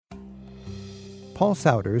Paul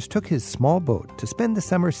Souders took his small boat to spend the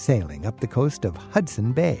summer sailing up the coast of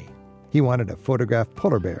Hudson Bay. He wanted to photograph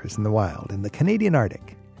polar bears in the wild in the Canadian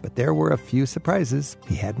Arctic, but there were a few surprises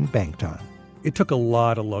he hadn't banked on. It took a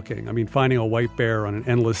lot of looking. Finding a white bear on an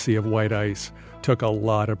endless sea of white ice took a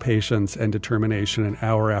lot of patience and determination, and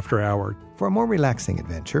hour after hour. For a more relaxing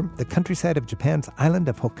adventure, the countryside of Japan's island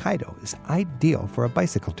of Hokkaido is ideal for a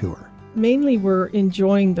bicycle tour. Mainly we're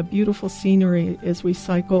enjoying the beautiful scenery as we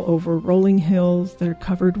cycle over rolling hills that are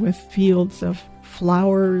covered with fields of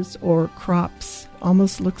flowers or crops.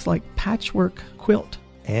 Almost looks like patchwork quilt.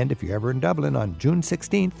 And if you're ever in Dublin on June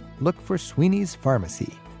 16th, look for Sweeney's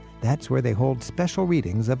Pharmacy. That's where they hold special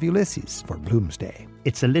readings of Ulysses for Bloomsday.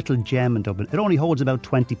 It's a little gem in Dublin. It only holds about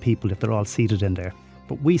 20 people if they're all seated in there.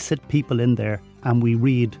 But we sit people in there and we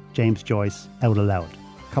read James Joyce out aloud.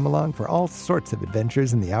 Come along for all sorts of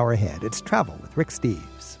adventures in the hour ahead. It's Travel with Rick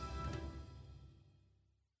Steves.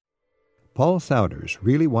 Paul Souders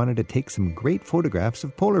really wanted to take some great photographs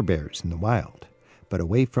of polar bears in the wild, but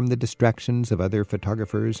away from the distractions of other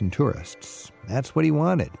photographers and tourists. That's what he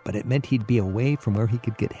wanted, but it meant he'd be away from where he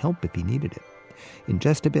could get help if he needed it. In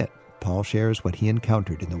just a bit, Paul shares what he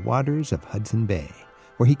encountered in the waters of Hudson Bay,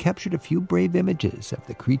 where he captured a few brave images of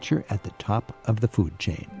the creature at the top of the food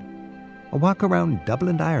chain. A walk around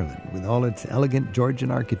Dublin, Ireland, with all its elegant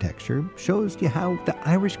Georgian architecture, shows you how the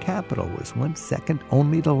Irish capital was once second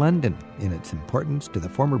only to London in its importance to the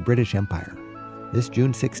former British Empire. This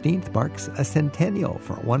June 16th marks a centennial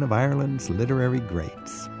for one of Ireland's literary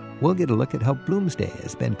greats. We'll get a look at how Bloomsday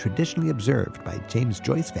has been traditionally observed by James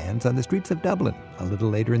Joyce fans on the streets of Dublin a little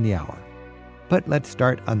later in the hour. But let's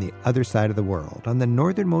start on the other side of the world, on the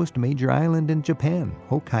northernmost major island in Japan,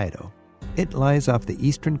 Hokkaido. It lies off the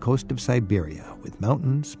eastern coast of Siberia with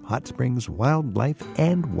mountains, hot springs, wildlife,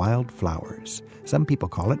 and wildflowers. Some people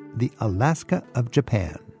call it the Alaska of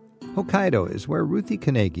Japan. Hokkaido is where Ruthie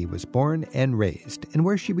Kanegi was born and raised, and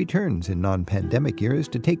where she returns in non-pandemic years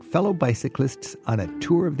to take fellow bicyclists on a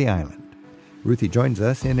tour of the island. Ruthie joins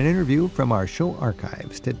us in an interview from our show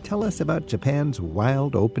archives to tell us about Japan's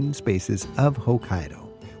wild open spaces of Hokkaido,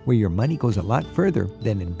 where your money goes a lot further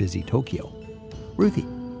than in busy Tokyo. Ruthie,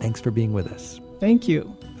 thanks for being with us. Thank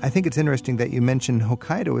you. I think it's interesting that you mentioned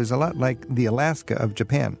Hokkaido is a lot like the Alaska of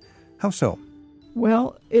Japan. How so?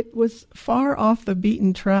 Well, it was far off the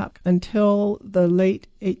beaten track until the late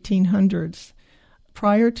 1800s.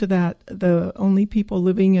 Prior to that, the only people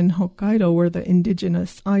living in Hokkaido were the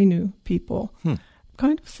indigenous Ainu people.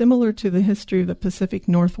 Kind of similar to the history of the Pacific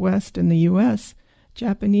Northwest in the U.S.,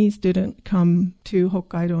 Japanese didn't come to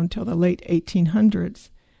Hokkaido until the late 1800s,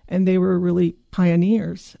 and they were really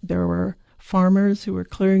pioneers. There were farmers who were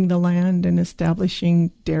clearing the land and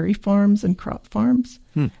establishing dairy farms and crop farms,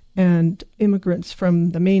 and immigrants from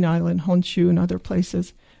the main island, Honshu, and other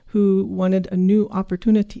places who wanted a new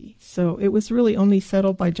opportunity. So it was really only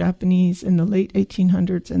settled by Japanese in the late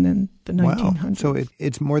 1800s and then the 1900s. Wow. So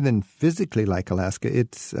it's more than physically like Alaska.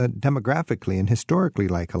 It's demographically and historically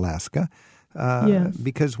like Alaska. Yes.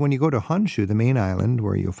 Because when you go to Honshu, the main island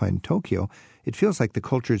where you'll find Tokyo, it feels like the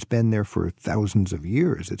culture's been there for thousands of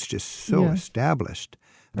years. It's just so established.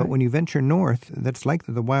 But when you venture north, that's like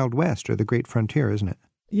the Wild West or the Great Frontier, isn't it?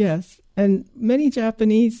 Yes, and many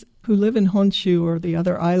Japanese who live in Honshu or the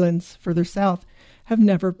other islands further south have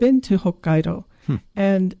never been to Hokkaido.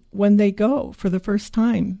 And when they go for the first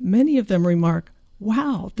time, many of them remark,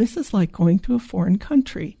 wow, this is like going to a foreign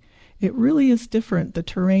country. It really is different, the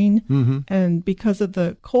terrain, and because of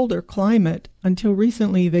the colder climate, until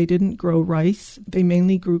recently they didn't grow rice. They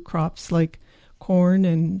mainly grew crops like corn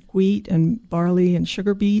and wheat and barley and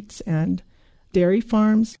sugar beets and dairy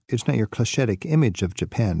farms. It's not your clichetic image of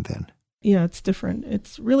Japan, then. Yeah, it's different.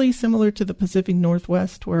 It's really similar to the Pacific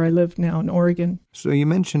Northwest, where I live now in Oregon. So you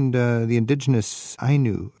mentioned the indigenous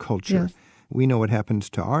Ainu culture. Yes. We know what happens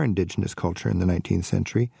to our indigenous culture in the 19th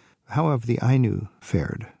century. How have the Ainu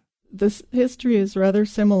fared? This history is rather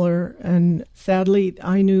similar, and sadly,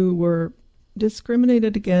 Ainu were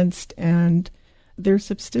discriminated against, and their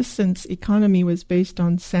subsistence economy was based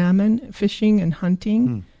on salmon fishing and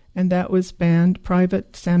hunting. And that was banned.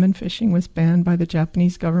 Private salmon fishing was banned by the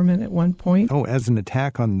Japanese government at one point. Oh, as an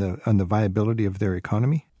attack on the viability of their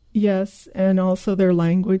economy? Yes, and also their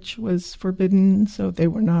language was forbidden, so they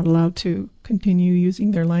were not allowed to continue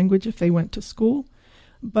using their language if they went to school.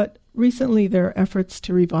 But recently there are efforts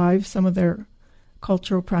to revive some of their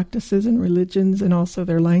cultural practices and religions and also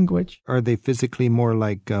their language. Are they physically more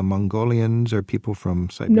like Mongolians or people from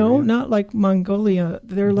Siberia? No, not like Mongolia.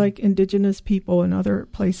 They're like indigenous people in other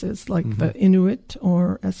places, like the Inuit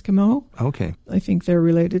or Eskimo. Okay. I think they're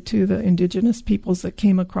related to the indigenous peoples that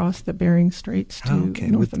came across the Bering Straits to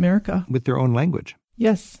North America. With their own language.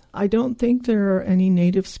 Yes. I don't think there are any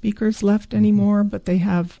native speakers left anymore, but they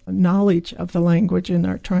have knowledge of the language and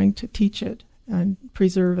are trying to teach it and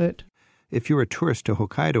preserve it. If you were a tourist to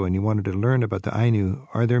Hokkaido and you wanted to learn about the Ainu,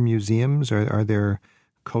 are there museums? Are there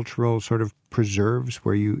cultural sort of preserves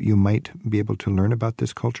where you might be able to learn about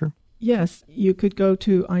this culture? Yes, you could go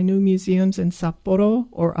to Ainu museums in Sapporo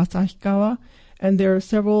or Asahikawa, and there are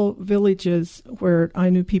several villages where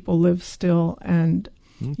Ainu people live still, and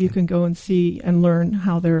you can go and see and learn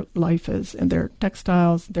how their life is and their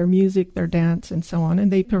textiles, their music, their dance, and so on.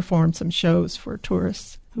 And they perform some shows for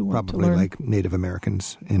tourists who want to learn. Probably like Native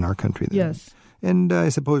Americans in our country. Then. Yes. And I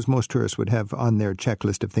suppose most tourists would have on their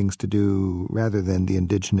checklist of things to do, rather than the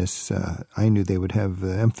indigenous Ainu, they would have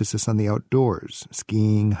emphasis on the outdoors,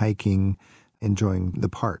 skiing, hiking, enjoying the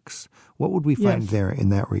parks. What would we find there in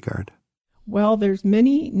that regard? Well, there's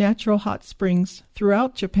many natural hot springs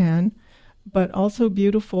throughout Japan, but also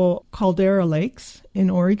beautiful caldera lakes. In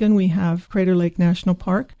Oregon, we have Crater Lake National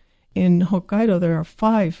Park. In Hokkaido, there are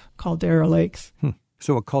 5 caldera lakes.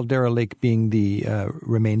 So a caldera lake being the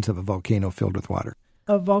remains of a volcano filled with water.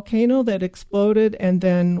 A volcano that exploded and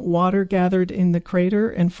then water gathered in the crater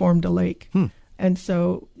and formed a lake. And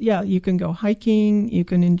so, you can go hiking, you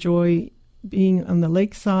can enjoy being on the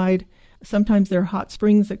lakeside. Sometimes there are hot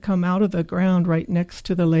springs that come out of the ground right next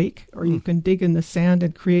to the lake, or you can dig in the sand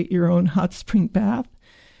and create your own hot spring bath.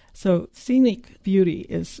 So scenic beauty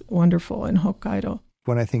is wonderful in Hokkaido.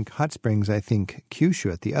 When I think hot springs, I think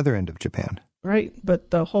Kyushu at the other end of Japan. Right,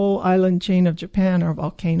 but the whole island chain of Japan are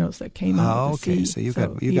volcanoes that came out of the sea. So you've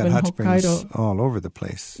got hot springs all over the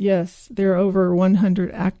place. Yes, there are over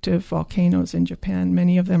 100 active volcanoes in Japan.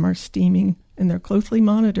 Many of them are steaming, and they're closely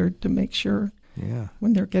monitored to make sure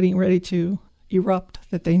when they're getting ready to erupt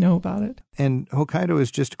that they know about it. And Hokkaido is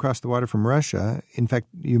just across the water from Russia. In fact,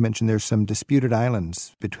 you mentioned there's some disputed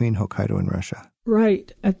islands between Hokkaido and Russia.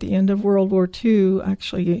 Right. At the end of World War II,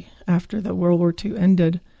 actually after the World War II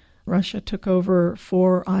ended, Russia took over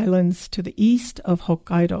 4 islands to the east of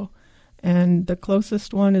Hokkaido, and the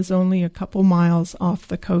closest one is only a couple miles off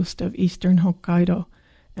the coast of eastern Hokkaido.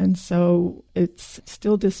 And so it's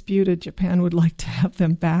still disputed. Japan would like to have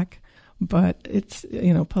them back, but it's,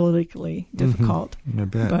 politically difficult. I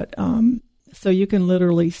bet. But so you can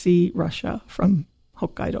literally see Russia from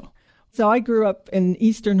Hokkaido. So I grew up in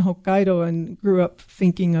eastern Hokkaido and grew up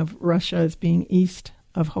thinking of Russia as being east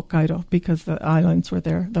of Hokkaido because the islands were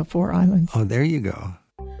there, the 4 islands. Oh, there you go.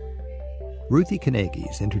 Ruthie Kanegi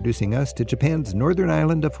is introducing us to Japan's northern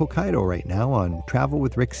island of Hokkaido right now on Travel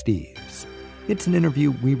with Rick Steves. It's an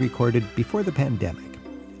interview we recorded before the pandemic.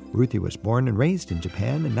 Ruthie was born and raised in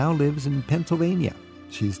Japan and now lives in Pennsylvania.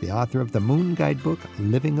 She's the author of the Moon Guidebook,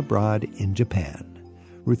 Living Abroad in Japan.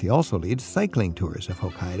 Ruthie also leads cycling tours of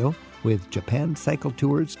Hokkaido with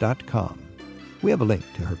japancycletours.com. We have a link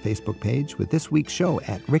to her Facebook page with this week's show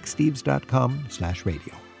at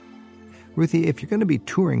ricksteves.com/radio. Ruthie, if you're going to be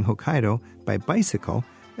touring Hokkaido by bicycle,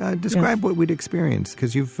 describe what we'd experience,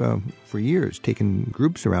 because you've, for years, taken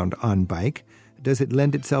groups around on bike. Does it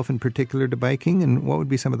lend itself in particular to biking, and what would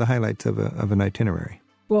be some of the highlights of an itinerary?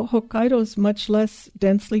 Well, Hokkaido is much less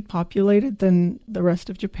densely populated than the rest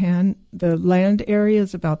of Japan. The land area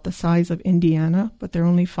is about the size of Indiana, but there are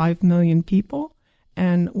only 5 million people,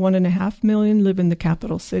 and 1.5 million live in the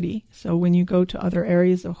capital city. So when you go to other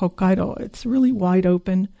areas of Hokkaido, it's really wide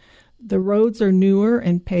open. The roads are newer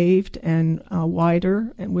and paved and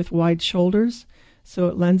wider and with wide shoulders, so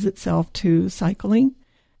it lends itself to cycling.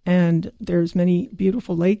 And there's many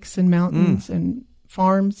beautiful lakes and mountains and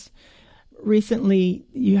farms. Recently,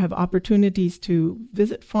 you have opportunities to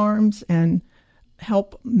visit farms and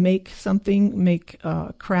help make something, make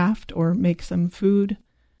a craft or make some food.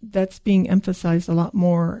 That's being emphasized a lot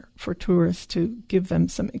more for tourists to give them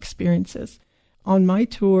some experiences. On my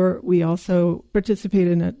tour, we also participate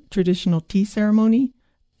in a traditional tea ceremony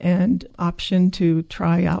and option to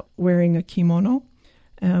try out wearing a kimono.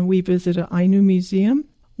 We visit an Ainu museum.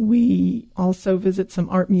 We also visit some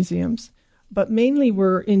art museums. But mainly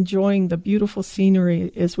we're enjoying the beautiful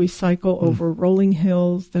scenery as we cycle over rolling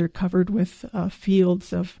hills that are covered with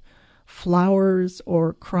fields of flowers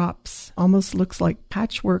or crops. Almost looks like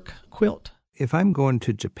patchwork quilt. If I'm going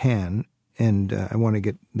to Japan and I want to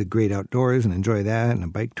get the great outdoors and enjoy that, and a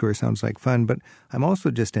bike tour sounds like fun, but I'm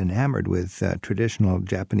also just enamored with traditional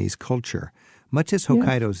Japanese culture. Much as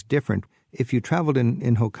Hokkaido's different, If you traveled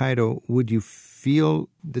in Hokkaido, would you feel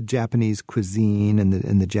the Japanese cuisine and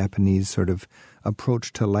the Japanese sort of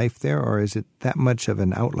approach to life there, or is it that much of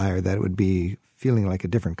an outlier that it would be feeling like a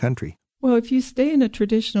different country? Well, if you stay in a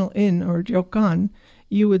traditional inn or ryokan,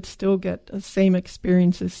 you would still get the same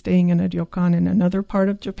experience as staying in a ryokan in another part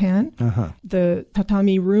of Japan. The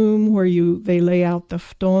tatami room where they lay out the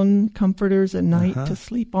futon comforters at night to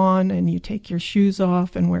sleep on, and you take your shoes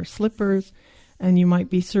off and wear slippers, and you might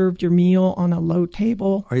be served your meal on a low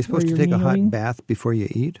table. Are you supposed to take a hot bath before you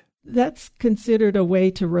eat? That's considered a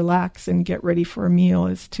way to relax and get ready for a meal,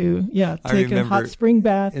 is to, take a hot spring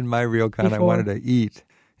bath. In my ryokan, I wanted to eat.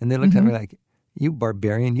 And they looked at me like, you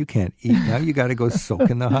barbarian, you can't eat now. You got to go soak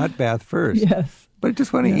in the hot bath first. Yes. But I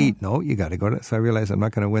just want to eat. No, you got to go. So I realized I'm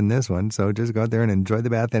not going to win this one. So just go out there and enjoy the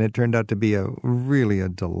bath. And it turned out to be really a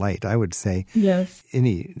delight, I would say. Yes.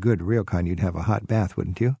 Any good ryokan, you'd have a hot bath,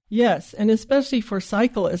 wouldn't you? Yes. And especially for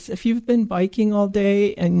cyclists, if you've been biking all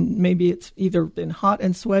day and maybe it's either been hot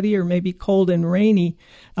and sweaty or maybe cold and rainy,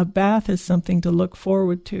 a bath is something to look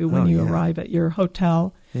forward to when you arrive at your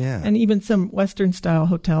hotel. Yeah. And even some Western-style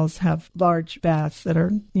hotels have large baths that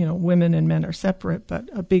are, women and men are separate, but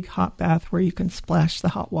a big hot bath where you can splash the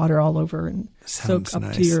hot water all over and soak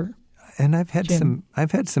up to your And I've had gym.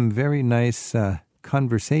 some very nice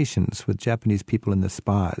conversations with Japanese people in the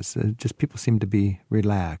spas. Just people seem to be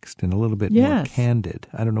relaxed and a little bit more candid.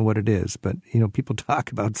 I don't know what it is, but, people talk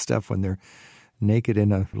about stuff when they're naked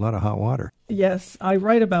in a lot of hot water. Yes, I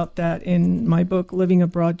write about that in my book, Living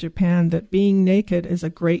Abroad Japan, that being naked is a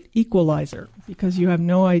great equalizer because you have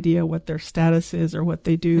no idea what their status is or what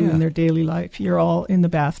they do in their daily life. You're all in the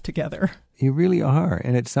bath together. You really are.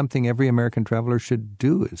 And it's something every American traveler should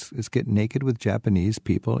do is get naked with Japanese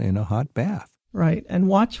people in a hot bath. Right. And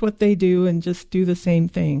watch what they do and just do the same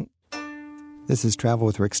thing. This is Travel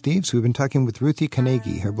with Rick Steves. We've been talking with Ruthie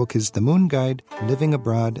Kanegi. Her book is The Moon Guide, Living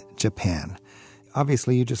Abroad Japan.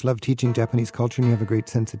 Obviously, you just love teaching Japanese culture and you have a great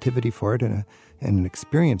sensitivity for it and an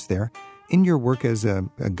experience there. In your work as a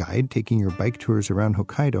guide, taking your bike tours around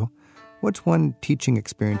Hokkaido, what's one teaching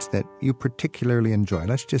experience that you particularly enjoy?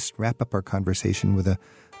 Let's just wrap up our conversation with a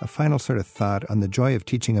final sort of thought on the joy of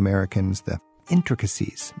teaching Americans the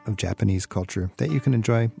intricacies of Japanese culture that you can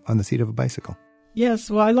enjoy on the seat of a bicycle. Yes,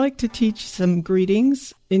 well, I like to teach some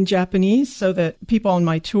greetings in Japanese so that people on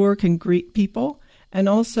my tour can greet people, and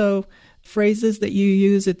also phrases that you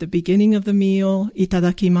use at the beginning of the meal,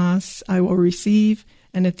 itadakimasu, I will receive,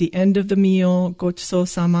 and at the end of the meal,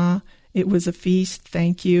 gochusou-sama, it was a feast,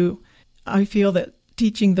 thank you. I feel that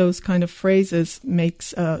teaching those kind of phrases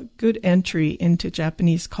makes a good entry into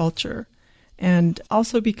Japanese culture. And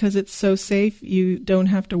also because it's so safe, you don't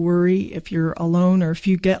have to worry if you're alone or if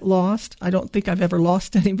you get lost. I don't think I've ever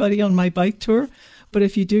lost anybody on my bike tour, but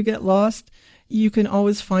if you do get lost, you can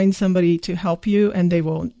always find somebody to help you, and they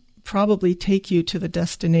will probably take you to the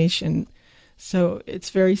destination. So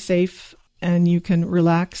it's very safe, and you can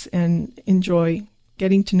relax and enjoy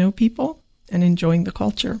getting to know people and enjoying the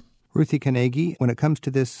culture. Ruthie Kanegi, when it comes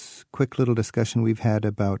to this quick little discussion we've had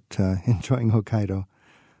about enjoying Hokkaido,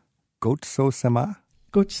 gochusou-sama?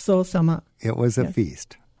 Gochusou-sama. It was a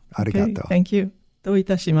feast. Arigato. Okay, thank you. どうい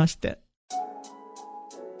たしまして.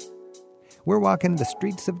 We're walking the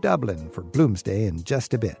streets of Dublin for Bloomsday in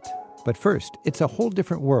just a bit. But first, it's a whole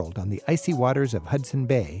different world on the icy waters of Hudson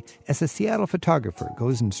Bay as a Seattle photographer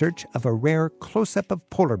goes in search of a rare close-up of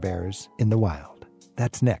polar bears in the wild.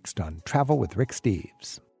 That's next on Travel with Rick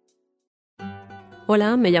Steves.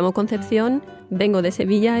 Hola, me llamo Concepción, vengo de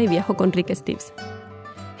Sevilla y viajo con Rick Steves.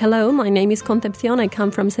 Hello, my name is Concepción, I come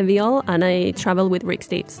from Seville and I travel with Rick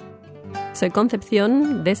Steves. Soy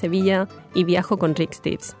Concepción, de Sevilla, y viajo con Rick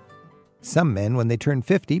Steves. Some men, when they turn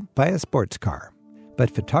 50, buy a sports car. But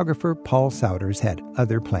photographer Paul Souders had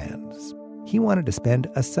other plans. He wanted to spend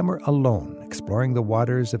a summer alone exploring the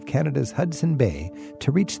waters of Canada's Hudson Bay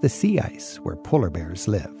to reach the sea ice where polar bears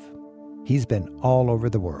live. He's been all over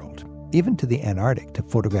the world, even to the Antarctic to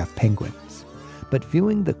photograph penguins. But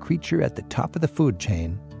viewing the creature at the top of the food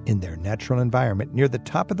chain in their natural environment near the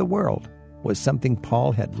top of the world was something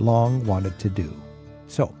Paul had long wanted to do.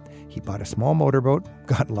 So he bought a small motorboat,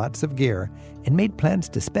 got lots of gear, and made plans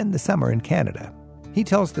to spend the summer in Canada. He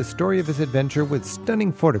tells the story of his adventure with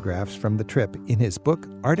stunning photographs from the trip in his book,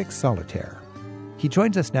 Arctic Solitaire. He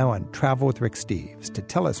joins us now on Travel with Rick Steves to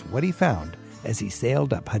tell us what he found as he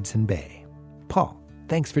sailed up Hudson Bay. Paul,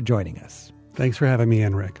 thanks for joining us. Thanks for having me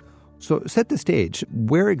in, Rick. So set the stage.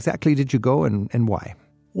 Where exactly did you go and why?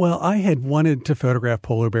 Well, I had wanted to photograph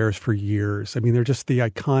polar bears for years. I mean, they're just the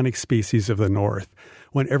iconic species of the North.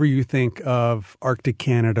 Whenever you think of Arctic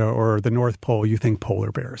Canada or the North Pole, you think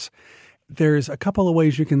polar bears. There's a couple of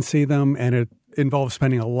ways you can see them, and it involves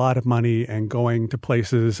spending a lot of money and going to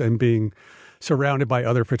places and being surrounded by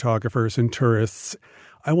other photographers and tourists.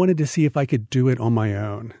 I wanted to see if I could do it on my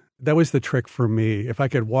own. That was the trick for me. If I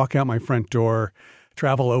could walk out my front door,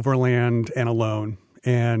 travel overland and alone,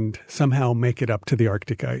 and somehow make it up to the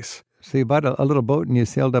Arctic ice. So you bought a little boat and you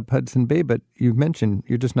sailed up Hudson Bay, but you've mentioned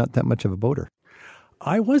you're just not that much of a boater.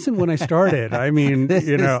 I wasn't when I started. I mean,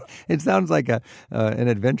 it sounds like an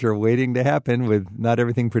adventure waiting to happen with not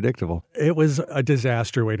everything predictable. It was a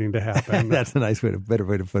disaster waiting to happen. That's a better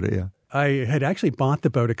way to put it, yeah. I had actually bought the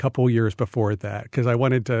boat a couple years before that because I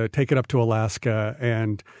wanted to take it up to Alaska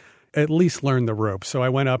and at least learn the ropes. So I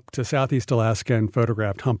went up to Southeast Alaska and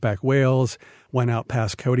photographed humpback whales, went out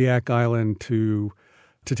past Kodiak Island to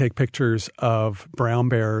take pictures of brown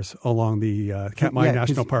bears along the Katmai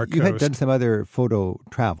National Park coast. You had done some other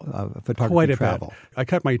photography Quite a travel. Bit. I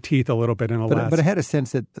cut my teeth a little bit in Alaska. But I had a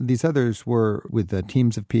sense that these others were with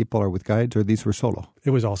teams of people or with guides, or these were solo?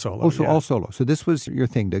 It was all solo. Oh, so all solo. So this was your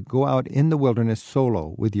thing, to go out in the wilderness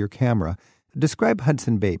solo with your camera. Describe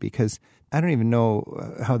Hudson Bay, because I don't even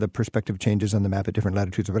know how the perspective changes on the map at different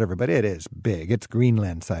latitudes or whatever, but it is big. It's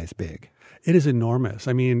Greenland size big. It is enormous.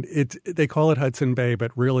 I mean, they call it Hudson Bay,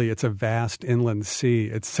 but really it's a vast inland sea.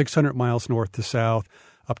 It's 600 miles north to south,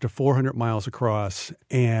 up to 400 miles across,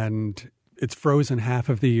 and it's frozen half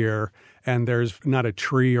of the year, and there's not a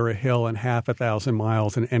tree or a hill in half 1,000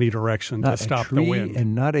 miles in any direction to stop the wind.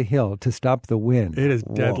 And not a hill to stop the wind. It is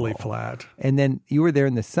deadly flat. And then you were there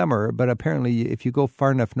in the summer, but apparently if you go far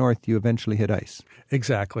enough north, you eventually hit ice.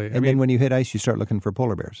 Exactly. And then when you hit ice, you start looking for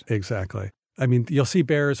polar bears. Exactly. I mean, you'll see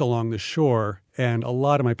bears along the shore, and a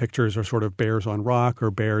lot of my pictures are sort of bears on rock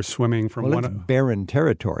or bears swimming from it's barren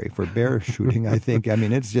territory for bear shooting, I think. I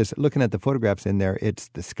mean, it's just, looking at the photographs in there,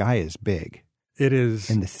 the sky is big. It is.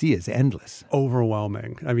 And the sea is endless.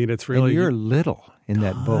 Overwhelming. I mean, it's really... And you're little in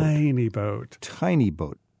that boat. Tiny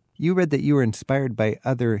boat. You read that you were inspired by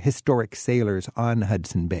other historic sailors on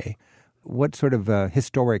Hudson Bay. What sort of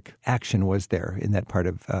historic action was there in that part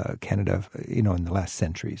of Canada, in the last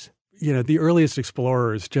centuries? The earliest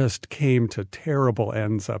explorers just came to terrible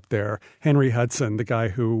ends up there. Henry Hudson, the guy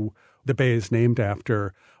who the bay is named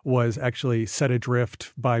after, was actually set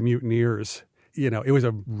adrift by mutineers. It was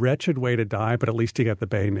a wretched way to die, but at least he got the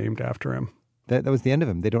bay named after him. That was the end of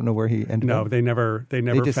him. They don't know where he ended up? No, they never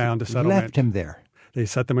found a settlement. They left him there. They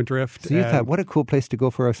set them adrift. So you thought, what a cool place to go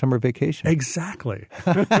for a summer vacation. Exactly.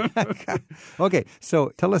 Okay,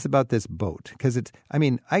 so tell us about this boat. Because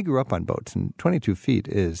I grew up on boats, and 22 feet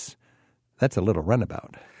that's a little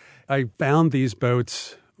runabout. I found these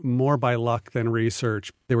boats more by luck than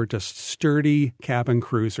research. They were just sturdy cabin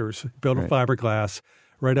cruisers built of fiberglass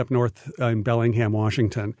right up north in Bellingham,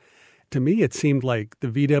 Washington. To me, it seemed like the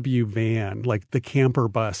VW van, like the camper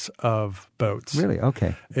bus of boats. Really?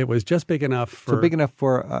 Okay. It was just big enough for... So big enough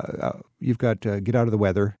for, you've got get out of the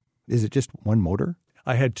weather. Is it just one motor?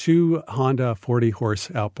 I had two Honda 40-horse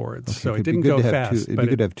outboards, so it didn't go fast. It'd be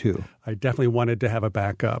good to have two. I definitely wanted to have a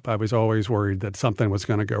backup. I was always worried that something was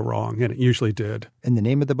going to go wrong, and it usually did. And the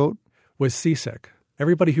name of the boat? Was Seasick.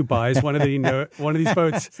 Everybody who buys one of these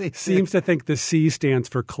boats seems to think the C stands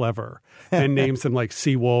for clever and names them like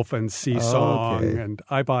Sea Wolf and Sea Song, and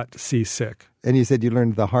I bought Seasick. And you said you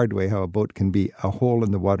learned the hard way how a boat can be a hole in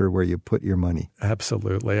the water where you put your money.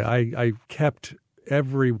 Absolutely. I kept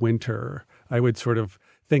every winter... I would sort of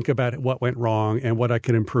think about what went wrong and what I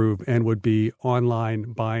could improve, and would be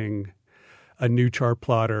online buying a new chart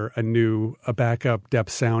plotter, a backup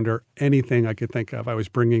depth sounder, anything I could think of I was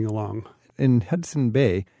bringing along. In Hudson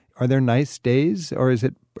Bay, are there nice days, or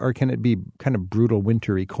can it be kind of brutal,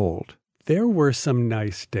 wintry cold? There were some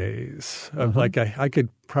nice days. I could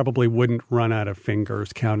probably wouldn't run out of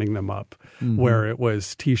fingers counting them up, where it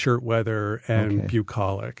was T-shirt weather and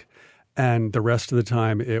bucolic. And the rest of the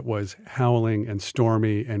time, it was howling and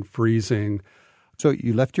stormy and freezing. So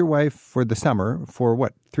you left your wife for the summer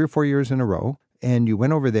for 3 or 4 years in a row, and you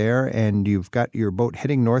went over there, and you've got your boat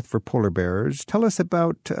heading north for polar bears. Tell us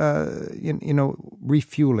about,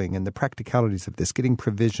 refueling and the practicalities of this, getting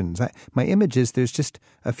provisions. My image is there's just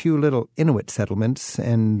a few little Inuit settlements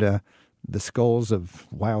and the skulls of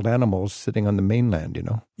wild animals sitting on the mainland,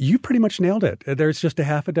 You pretty much nailed it. There's just a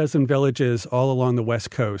half a dozen villages all along the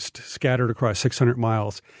West Coast, scattered across 600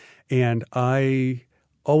 miles. And I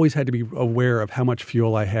always had to be aware of how much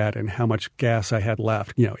fuel I had and how much gas I had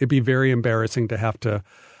left. It'd be very embarrassing to have to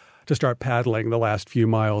start paddling the last few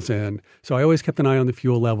miles in. So I always kept an eye on the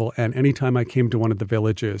fuel level. And anytime I came to one of the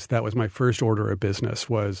villages, that was my first order of business,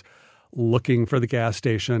 was looking for the gas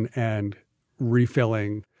station and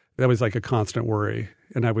refilling. That was like a constant worry.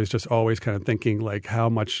 And I was just always kind of thinking, like, how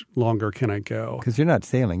much longer can I go? Because you're not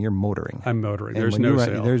sailing, you're motoring. I'm motoring. And There's no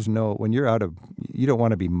sail. When you're out of, you don't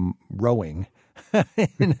want to be rowing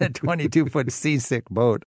in a 22-foot seasick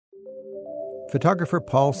boat. Photographer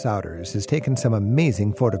Paul Souders has taken some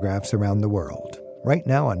amazing photographs around the world. Right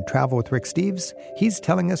now on Travel with Rick Steves, he's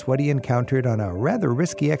telling us what he encountered on a rather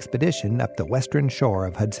risky expedition up the western shore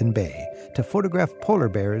of Hudson Bay to photograph polar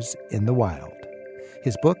bears in the wild.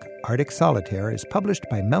 His book, Arctic Solitaire, is published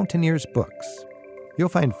by Mountaineers Books. You'll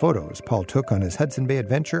find photos Paul took on his Hudson Bay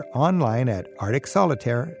adventure online at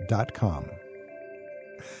arcticsolitaire.com.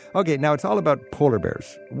 Okay, now it's all about polar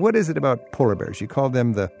bears. What is it about polar bears? You call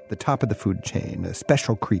them the top of the food chain, a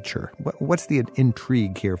special creature. What's the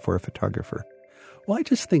intrigue here for a photographer? Well, I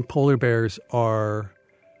just think polar bears are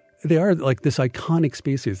like this iconic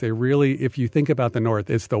species. They really, if you think about the North,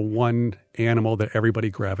 it's the one animal that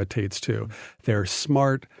everybody gravitates to. They're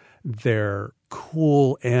smart. They're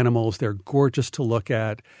cool animals. They're gorgeous to look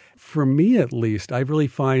at. For me, at least, I really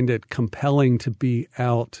find it compelling to be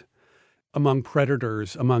out among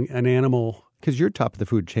predators, among an animal. Because you're top of the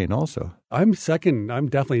food chain also. I'm second. I'm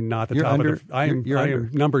definitely not the top of the. I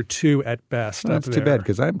am number 2 at best. Well, that's too bad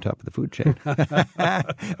because I'm top of the food chain.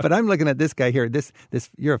 But I'm looking at this guy here. This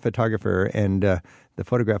you're a photographer, and the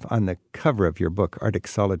photograph on the cover of your book, Arctic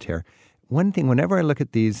Solitaire. One thing, whenever I look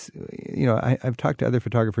at these, I've talked to other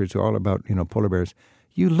photographers who are all about polar bears.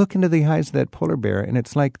 You look into the eyes of that polar bear, and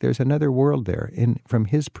it's like there's another world there from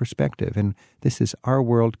his perspective, and this is our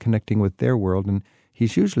world connecting with their world, and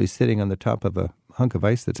he's usually sitting on the top of a hunk of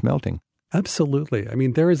ice that's melting. Absolutely. I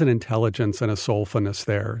mean, there is an intelligence and a soulfulness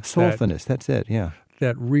there. Soulfulness, that's it, yeah.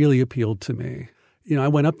 That really appealed to me. I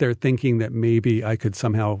went up there thinking that maybe I could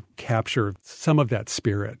somehow capture some of that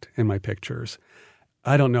spirit in my pictures.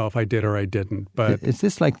 I don't know if I did or I didn't, but is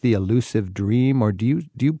this like the elusive dream, or do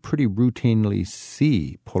you pretty routinely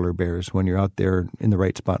see polar bears when you're out there in the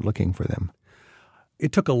right spot looking for them?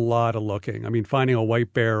 It took a lot of looking. I mean, finding a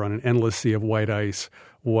white bear on an endless sea of white ice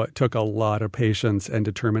took a lot of patience and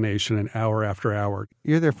determination, and hour after hour.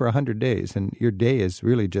 You're there for 100 days, and your day is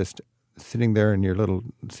really just sitting there in your little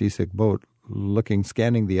seasick boat,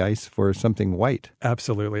 scanning the ice for something white.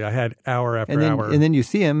 Absolutely. I had hour after hour. And then you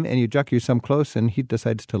see him, and you duck some close, and he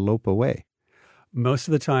decides to lope away. Most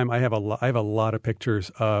of the time, I have a lot of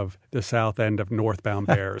pictures of the south end of northbound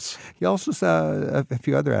bears. You also saw a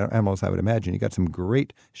few other animals, I would imagine. You got some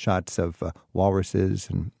great shots of walruses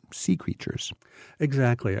and sea creatures.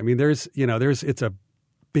 Exactly. I mean, it's a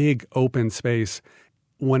big open space.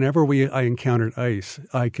 Whenever I encountered ice,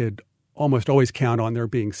 I could almost always count on there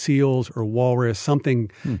being seals or walrus,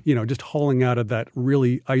 something, just hauling out of that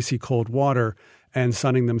really icy cold water and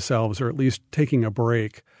sunning themselves, or at least taking a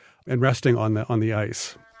break and resting on the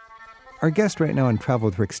ice. Our guest right now on Travel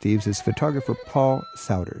with Rick Steves is photographer Paul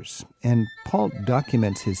Souders. And Paul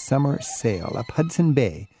documents his summer sail up Hudson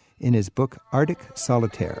Bay in his book Arctic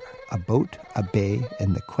Solitaire, A Boat, a Bay,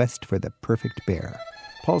 and the Quest for the Perfect Bear.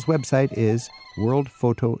 Paul's website is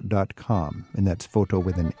worldphoto.com, and that's photo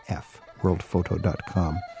with an F,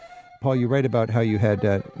 worldphoto.com. Paul, you write about how you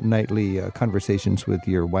had nightly conversations with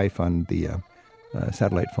your wife on the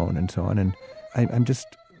satellite phone and so on, and I'm just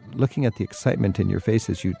looking at the excitement in your face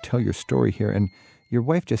as you tell your story here, and your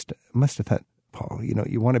wife just must have thought, Paul,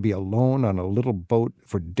 you want to be alone on a little boat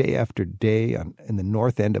for day after day in the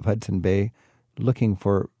north end of Hudson Bay looking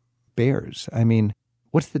for bears. I mean,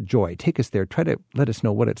 what's the joy? Take us there. Try to let us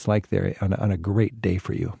know what it's like there on a great day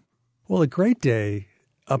for you. Well, a great day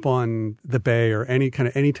up on the bay, or any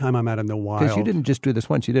time I'm out in the wild. Because you didn't just do this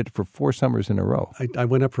once. You did it for 4 summers in a row. I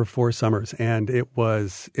went up for 4 summers, and it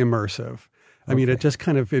was immersive. I mean, it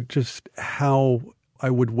just how I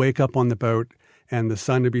would wake up on the boat and the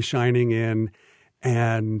sun would be shining in,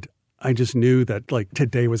 and I just knew that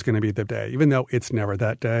today was going to be the day, even though it's never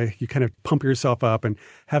that day. You kind of pump yourself up and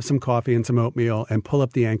have some coffee and some oatmeal and pull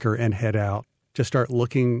up the anchor and head out. Just start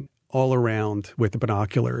looking all around with the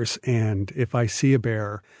binoculars. And if I see a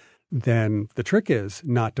bear, then the trick is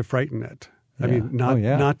not to frighten it. Yeah. I mean,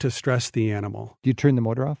 not to stress the animal. Do you turn the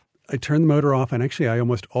motor off? I turn the motor off, and actually I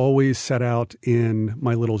almost always set out in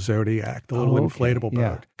my little Zodiac, the little inflatable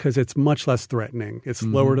boat, because it's much less threatening. It's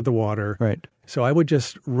lower to the water. Right. So I would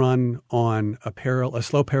just run on a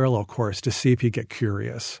slow parallel course to see if he'd get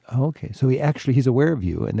curious. Oh, okay. So he's aware of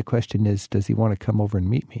you, and the question is, does he want to come over and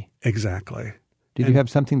meet me? Exactly. Did you have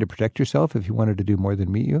something to protect yourself if he wanted to do more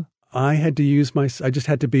than meet you? I just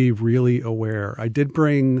had to be really aware. I did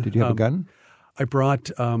bring... Did you have a gun? I brought...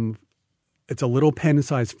 It's a little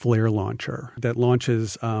pen-sized flare launcher that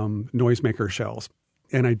launches noisemaker shells.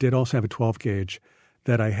 And I did also have a 12-gauge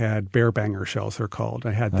that I had bear banger shells, they're called.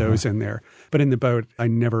 I had those in there. But in the boat, I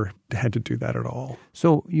never had to do that at all.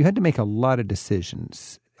 So you had to make a lot of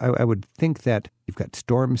decisions. I would think that you've got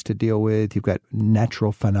storms to deal with, you've got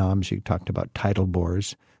natural phenomena, you talked about tidal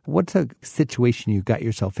bores. What's a situation you got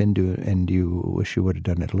yourself into and you wish you would have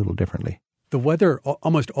done it a little differently? The weather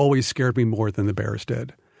almost always scared me more than the bears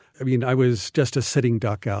did. I mean, I was just a sitting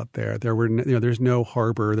duck out there. There's no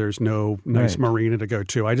harbor, there's no nice marina to go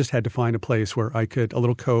to. I just had to find a place where a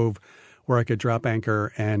little cove where I could drop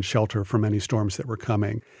anchor and shelter from any storms that were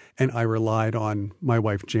coming. And I relied on my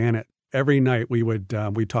wife, Janet. Every night we'd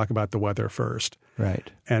talk about the weather first.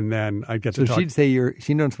 Right. And then I'd get to talk. So she'd say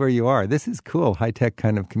she knows where you are. This is cool, high-tech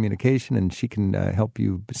kind of communication, and she can help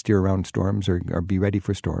you steer around storms or be ready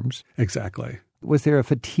for storms. Exactly. Was there a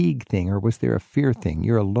fatigue thing or was there a fear thing?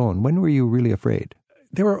 You're alone. When were you really afraid?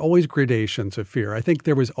 There were always gradations of fear. I think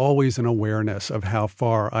there was always an awareness of how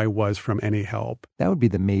far I was from any help. That would be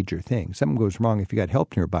the major thing. Something goes wrong. If you got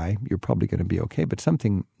help nearby, you're probably going to be okay. But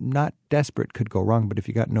something not desperate could go wrong. But if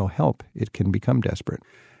you got no help, it can become desperate.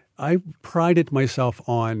 I prided myself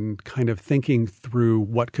on kind of thinking through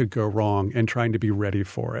what could go wrong and trying to be ready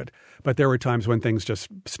for it. But there were times when things just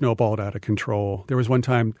snowballed out of control. There was one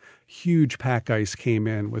time huge pack ice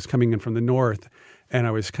was coming in from the north. And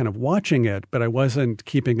I was kind of watching it, but I wasn't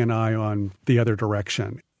keeping an eye on the other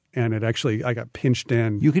direction. And I got pinched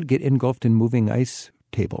in. You could get engulfed in moving ice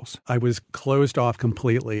tables. I was closed off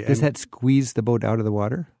completely. Does that squeeze the boat out of the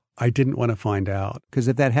water? I didn't want to find out. Because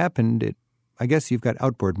if that happened, I guess you've got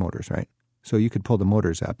outboard motors, right? So you could pull the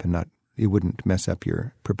motors up and it wouldn't mess up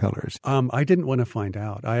your propellers. I didn't want to find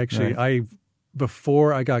out.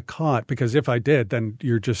 Before I got caught, because if I did, then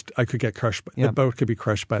I could get crushed. The boat could be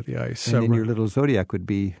crushed by the ice. And then your little Zodiac you'd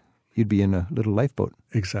be in a little lifeboat.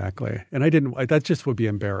 Exactly. And that just would be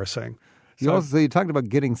embarrassing. You talked about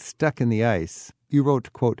getting stuck in the ice. You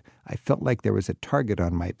wrote, quote, "I felt like there was a target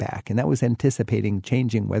on my back, and that was anticipating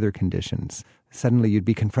changing weather conditions. Suddenly you'd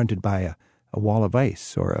be confronted by a wall of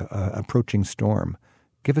ice or a approaching storm."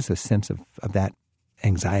 Give us a sense of that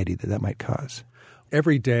anxiety that might cause.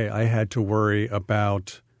 Every day I had to worry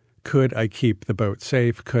about, could I keep the boat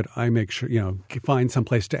safe? Could I make sure, find some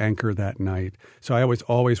place to anchor that night? So I was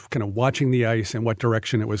always kind of watching the ice and what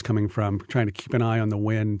direction it was coming from, trying to keep an eye on the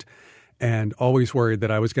wind, and always worried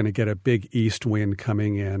that I was going to get a big east wind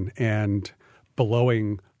coming in and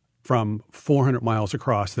blowing from 400 miles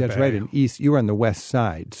across the bay. That's right. In east, you were on the west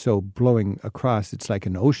side, so blowing across, it's like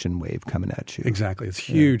an ocean wave coming at you. Exactly. It's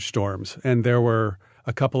huge storms. And there were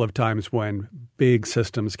a couple of times when big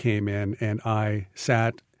systems came in and I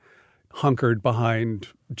sat hunkered behind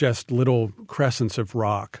just little crescents of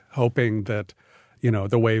rock, hoping that,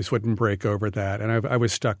 the waves wouldn't break over that. And I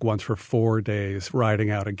was stuck once for 4 days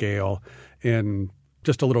riding out a gale in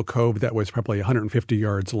just a little cove that was probably 150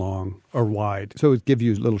 yards long or wide. So it would give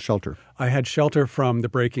you a little shelter. I had shelter from the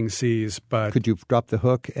breaking seas, but... Could you drop the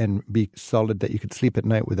hook and be solid that you could sleep at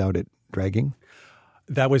night without it dragging?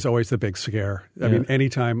 That was always the big scare. I mean,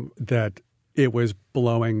 anytime that it was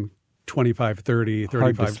blowing 25, 30, 35...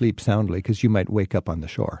 Hard to sleep soundly because you might wake up on the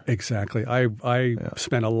shore. Exactly. I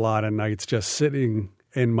spent a lot of nights just sitting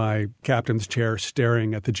in my captain's chair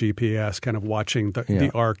staring at the GPS, kind of watching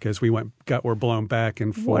the arc as we were blown back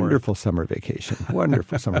and forth. Wonderful summer vacation.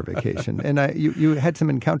 Wonderful summer vacation. And you had some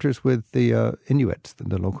encounters with the Inuits,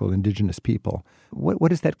 the local indigenous people.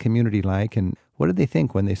 What is that community like, and what did they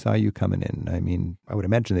think when they saw you coming in? I mean, I would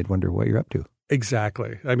imagine they'd wonder what you're up to.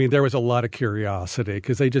 Exactly. I mean, there was a lot of curiosity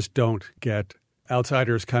because they just don't get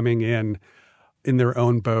outsiders coming in their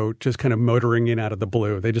own boat, just kind of motoring in out of the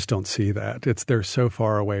blue. They just don't see that. They're so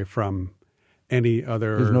far away from any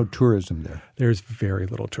other... There's no tourism there. There's very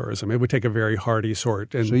little tourism. It would take a very hardy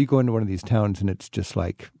sort. So you go into one of these towns and it's just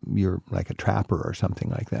like you're like a trapper or something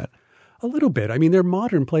like that. A little bit. I mean, they're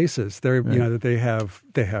modern places. They're they have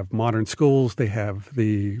modern schools. They have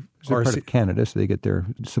the They're part of Canada, so they get their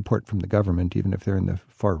support from the government, even if they're in the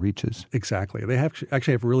far reaches. Exactly. They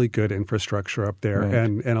actually have really good infrastructure up there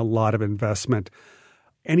and a lot of investment.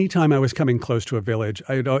 Anytime I was coming close to a village,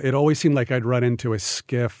 it always seemed like I'd run into a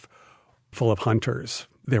skiff full of hunters.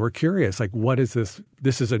 They were curious, like, what is this?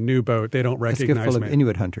 This is a new boat. They don't recognize me. A skiff full of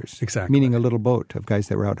Inuit hunters. Exactly. Meaning a little boat of guys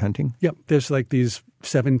that were out hunting? Yep. There's like these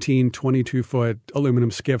 17, 22-foot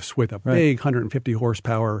aluminum skiffs with a big 150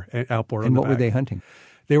 horsepower outboard. And what were they hunting?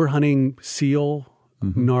 They were hunting seal,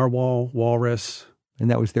 narwhal, walrus. And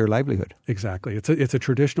that was their livelihood. Exactly. It's a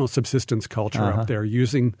traditional subsistence culture up there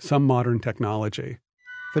using some modern technology.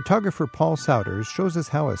 Photographer Paul Souders shows us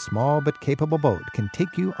how a small but capable boat can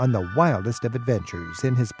take you on the wildest of adventures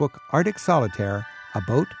in his book Arctic Solitaire, A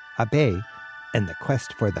Boat, a Bay, and the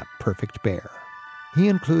Quest for the Perfect Bear. He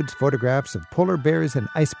includes photographs of polar bears and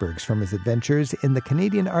icebergs from his adventures in the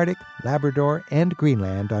Canadian Arctic, Labrador, and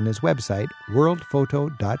Greenland on his website,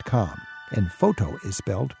 worldphoto.com. And photo is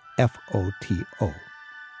spelled F-O-T-O.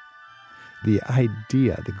 The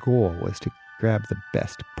idea, the goal, was to grab the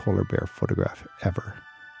best polar bear photograph ever.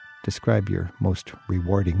 Describe your most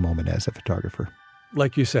rewarding moment as a photographer.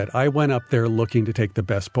 Like you said, I went up there looking to take the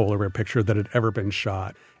best polar bear picture that had ever been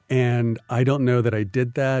shot. And I don't know that I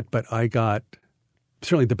did that, but I got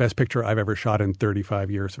certainly the best picture I've ever shot in 35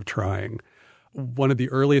 years of trying. One of the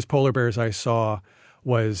earliest polar bears I saw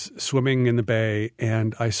was swimming in the bay,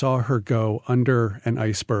 and I saw her go under an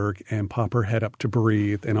iceberg and pop her head up to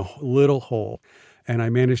breathe in a little hole. And I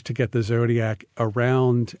managed to get the Zodiac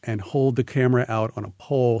around and hold the camera out on a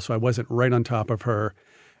pole so I wasn't right on top of her.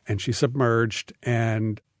 And she submerged,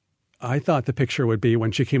 and I thought the picture would be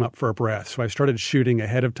when she came up for a breath. So I started shooting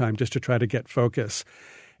ahead of time just to try to get focus.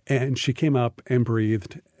 And she came up and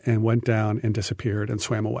breathed and went down and disappeared and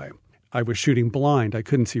swam away. I was shooting blind. I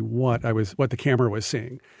couldn't see what the camera was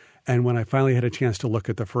seeing. And when I finally had a chance to look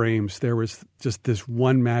at the frames, there was just this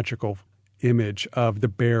one magical image of the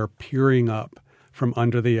bear peering up from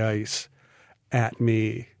under the ice at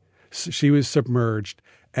me. So she was submerged,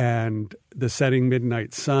 and the setting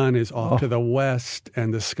midnight sun is off to the west,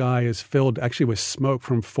 and the sky is filled actually with smoke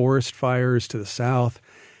from forest fires to the south.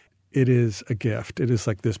 It is a gift. It is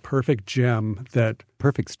like this perfect gem that...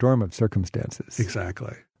 Perfect storm of circumstances.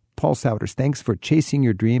 Exactly. Paul Souders, thanks for chasing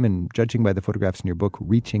your dream and judging by the photographs in your book,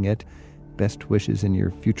 Reaching It. Best wishes in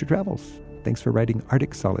your future travels. Thanks for writing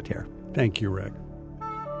Arctic Solitaire. Thank you, Rick.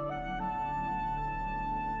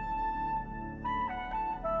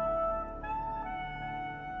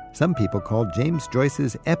 Some people call James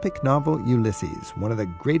Joyce's epic novel Ulysses one of the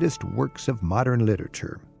greatest works of modern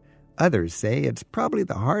literature. Others say it's probably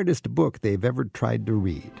the hardest book they've ever tried to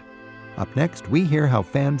read. Up next, we hear how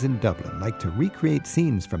fans in Dublin like to recreate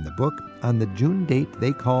scenes from the book on the June date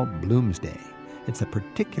they call Bloomsday. It's a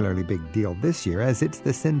particularly big deal this year as it's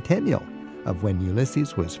the centennial of when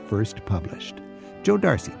Ulysses was first published. Joe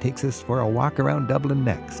Darcy takes us for a walk around Dublin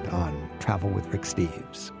next on Travel with Rick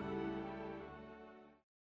Steves.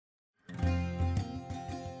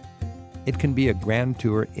 It can be a grand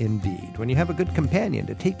tour indeed when you have a good companion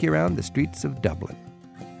to take you around the streets of Dublin.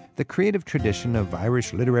 The creative tradition of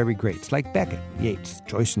Irish literary greats like Beckett, Yeats,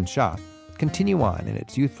 Joyce and Shaw continue on in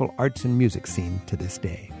its youthful arts and music scene to this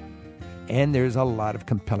day. And there's a lot of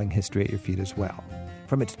compelling history at your feet as well,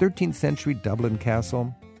 from its 13th century Dublin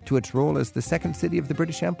castle to its role as the second city of the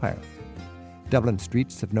British Empire. Dublin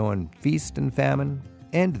streets have known feast and famine,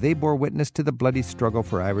 and they bore witness to the bloody struggle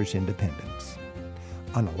for Irish independence.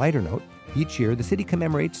 On a lighter note, each year the city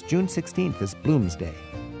commemorates June 16th as Bloomsday.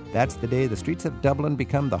 That's the day the streets of Dublin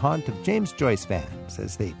become the haunt of James Joyce fans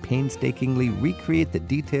as they painstakingly recreate the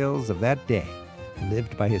details of that day,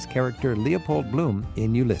 lived by his character Leopold Bloom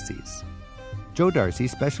in Ulysses. Joe Darcy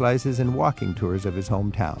specializes in walking tours of his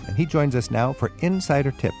hometown, and he joins us now for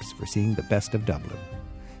insider tips for seeing the best of Dublin.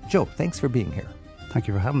 Joe, thanks for being here. Thank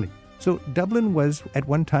you for having me. So Dublin was at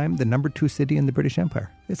one time the number 2 city in the British Empire.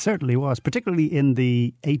 It certainly was, particularly in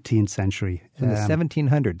the 18th century. In the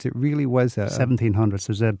 1700s, it really was 1700s.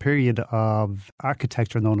 There's a period of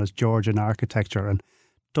architecture known as Georgian architecture, and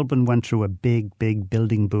Dublin went through a big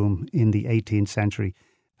building boom in the 18th century.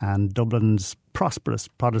 And Dublin's prosperous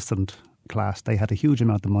Protestant class, they had a huge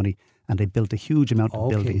amount of money, and they built a huge amount of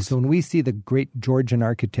buildings. So when we see the great Georgian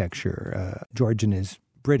architecture, Georgian is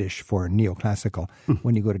British for neoclassical.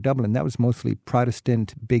 When you go to Dublin, that was mostly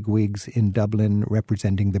Protestant bigwigs in Dublin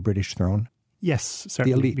representing the British throne. Yes,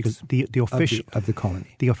 certainly. The elites because the official of the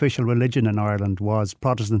colony. The official religion in Ireland was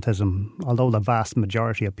Protestantism, although the vast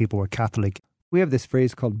majority of people were Catholic. We have this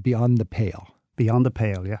phrase called beyond the pale. Beyond the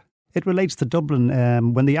pale, yeah. It relates to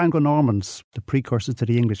Dublin. When the Anglo-Normans, the precursors to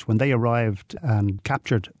the English, when they arrived and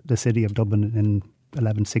captured the city of Dublin in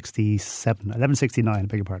 1169, I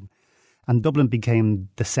beg your pardon, and Dublin became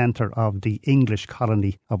the centre of the English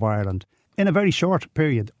colony of Ireland. In a very short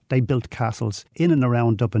period, they built castles in and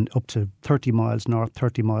around Dublin up to 30 miles north,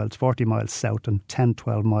 30 miles, 40 miles south, and 10,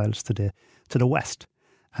 12 miles to the west.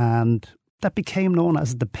 And that became known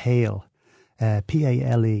as the Pale,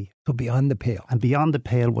 P-A-L-E. So beyond the pale. And beyond the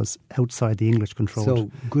pale was outside the English control.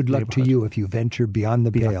 So good luck to you if you venture beyond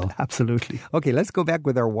the pale. Absolutely. Okay, let's go back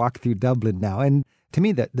with our walk through Dublin now. And to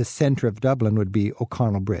me, the centre of Dublin would be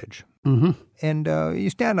O'Connell Bridge. Mm-hmm. And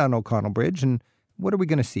you stand on O'Connell Bridge, and what are we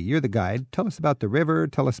going to see? You're the guide. Tell us about the river.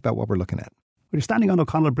 Tell us about what we're looking at. When you're standing on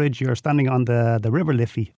O'Connell Bridge, you're standing on the River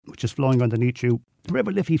Liffey, which is flowing underneath you. The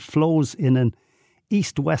River Liffey flows in an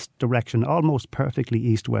east-west direction, almost perfectly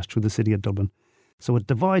east-west through the city of Dublin. So it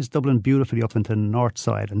divides Dublin beautifully up into the north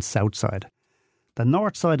side and south side. The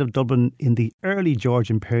north side of Dublin in the early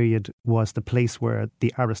Georgian period was the place where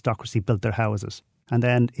the aristocracy built their houses. And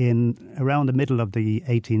then in around the middle of the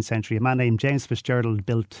 18th century, a man named James Fitzgerald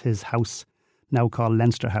built his house, now called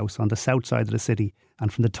Leinster House, on the south side of the city.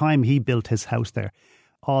 And from the time he built his house there,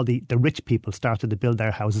 all the rich people started to build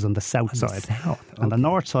their houses on the south side. And the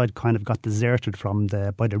north side kind of got deserted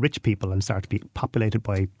by the rich people and started to be populated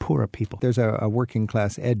by poorer people. There's a working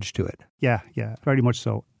class edge to it. Yeah, very much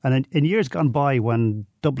so. And in years gone by, when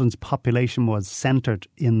Dublin's population was centred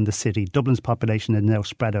in the city, Dublin's population is now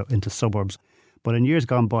spread out into suburbs. But in years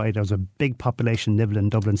gone by, there was a big population living in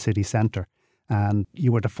Dublin city centre. And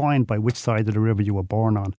you were defined by which side of the river you were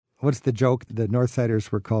born on. What's the joke? The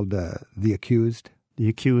Northsiders were called the accused? The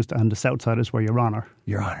accused, and the Southsiders were Your Honour.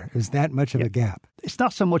 Your Honour. Is that much of a gap? It's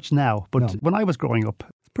not so much now, but when I was growing up...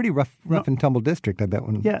 It's a pretty rough and tumble district, I bet.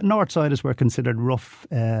 Yeah, Northsiders were considered rough,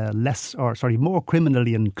 more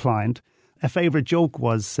criminally inclined. A favourite joke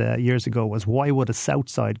was, years ago, was why would a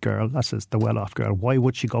Southside girl, that's the well-off girl, why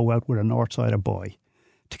would she go out with a Northsider boy?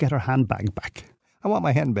 To get her handbag back. I want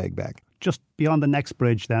my handbag back. Just beyond the next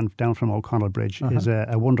bridge, then down from O'Connell Bridge, is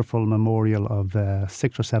a wonderful memorial of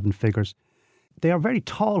 6 or 7 figures. They are very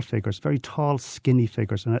tall figures, very tall, skinny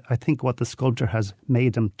figures. And I think what the sculpture has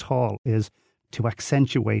made them tall is to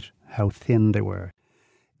accentuate how thin they were.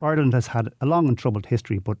 Ireland has had a long and troubled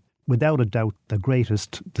history, but without a doubt, the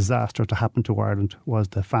greatest disaster to happen to Ireland was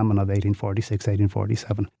the famine of 1846,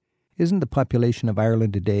 1847. Isn't the population of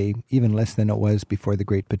Ireland today even less than it was before the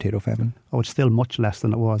Great Potato Famine? Oh, it's still much less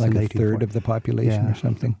than it was like in 1840. Like a third of the population or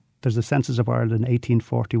something? There's a census of Ireland in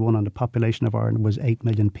 1841 and the population of Ireland was 8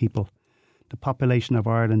 million people. The population of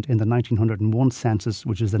Ireland in the 1901 census,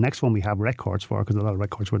 which is the next one we have records for because a lot of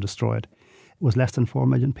records were destroyed, was less than 4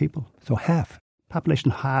 million people. So half.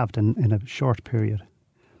 Population halved in a short period.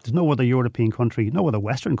 There's no other European country, no other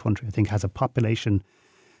Western country, I think, has a population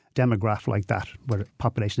demograph like that, where the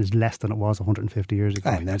population is less than it was 150 years ago.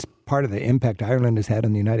 And that's part of the impact Ireland has had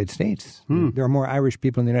on the United States. There are more Irish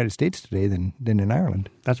people in the United States today than in Ireland.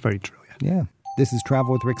 That's very true, yeah. This is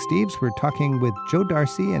Travel with Rick Steves. We're talking with Joe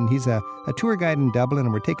Darcy, and he's a tour guide in Dublin,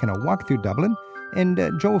 and we're taking a walk through Dublin. And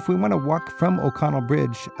Joe, if we want to walk from O'Connell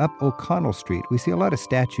Bridge up O'Connell Street, we see a lot of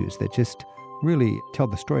statues that just really tell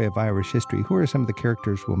the story of Irish history. Who are some of the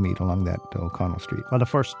characters we'll meet along that O'Connell Street? Well, the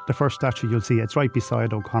first statue you'll see, it's right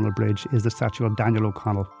beside O'Connell Bridge, is the statue of Daniel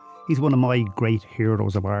O'Connell. He's one of my great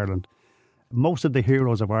heroes of Ireland. Most of the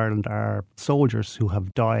heroes of Ireland are soldiers who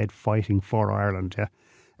have died fighting for Ireland, yeah.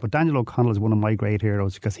 But Daniel O'Connell is one of my great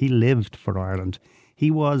heroes because he lived for Ireland. He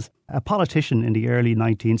was a politician in the early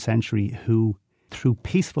 19th century who, through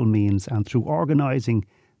peaceful means and through organising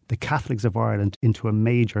the Catholics of Ireland into a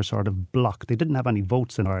major sort of bloc. They didn't have any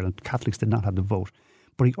votes in Ireland. Catholics did not have the vote.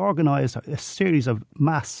 But he organised a series of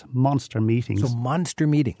mass monster meetings. So monster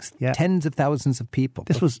meetings, tens of thousands of people.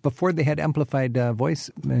 This was before they had amplified voice,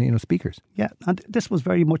 speakers. Yeah, and this was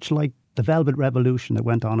very much like the Velvet Revolution that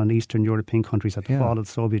went on in Eastern European countries at the fall of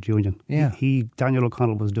the Soviet Union. Yeah. Daniel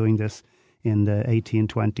O'Connell was doing this in the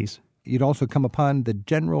 1820s. You'd also come upon the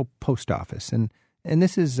General Post Office, and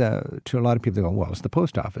this is, to a lot of people, they go, well, it's the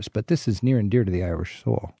post office, but this is near and dear to the Irish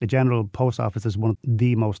soul. The General Post Office is one of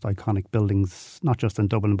the most iconic buildings, not just in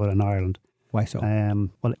Dublin, but in Ireland. Why so?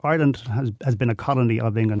 Well, Ireland has been a colony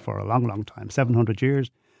of England for a long, long time, 700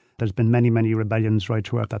 years. There's been many, many rebellions right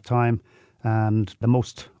throughout that time. And the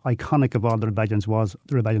most iconic of all the rebellions was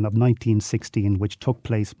the rebellion of 1916, which took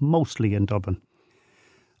place mostly in Dublin.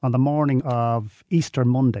 On the morning of Easter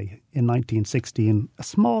Monday in 1916, a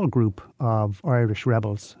small group of Irish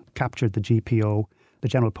rebels captured the GPO, the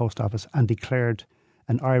General Post Office, and declared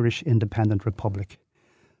an Irish independent republic.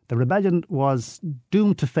 The rebellion was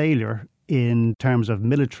doomed to failure in terms of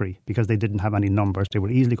military because they didn't have any numbers. They were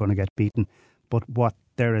easily going to get beaten. But what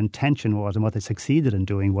their intention was and what they succeeded in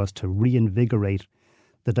doing was to reinvigorate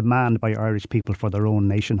the demand by Irish people for their own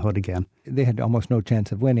nationhood again. They had almost no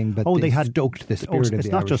chance of winning, but they had stoked the spirit of the Irish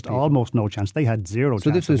It's not just people. Almost no chance. They had zero chance of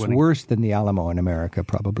winning. So this was worse than the Alamo in America,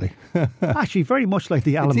 probably. Actually, very much like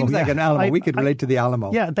the Alamo. It seems like an Alamo. We could relate to the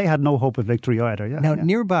Alamo. Yeah, they had no hope of victory either. Yeah. Now,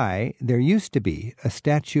 nearby, there used to be a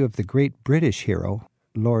statue of the great British hero,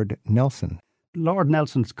 Lord Nelson. Lord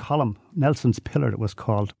Nelson's column, Nelson's pillar it was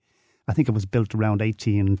called. I think it was built around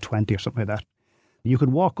 1820 or something like that. You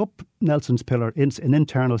could walk up Nelson's pillar in an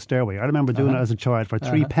internal stairway. I remember doing it as a child for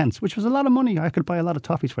 3 pence, which was a lot of money. I could buy a lot of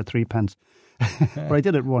toffees for 3 pence. But I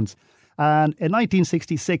did it once. And in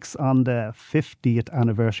 1966, on the 50th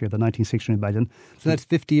anniversary of the 1960 rebellion... So that's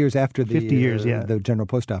 50 years after the 50 years, yeah. The General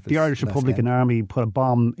Post Office. The Irish Republican Army put a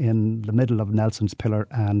bomb in the middle of Nelson's Pillar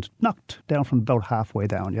and knocked down from about halfway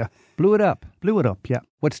down, yeah. Blew it up? Blew it up, yeah.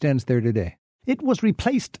 What stands there today? It was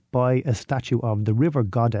replaced by a statue of the river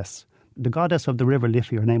goddess. The goddess of the river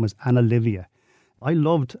Liffey, her name was Anna Livia. I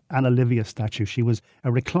loved Anna Livia's statue. She was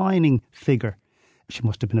a reclining figure. She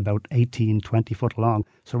must have been about 18, 20 foot long,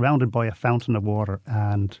 surrounded by a fountain of water,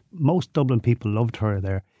 and most Dublin people loved her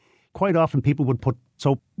there. Quite often people would put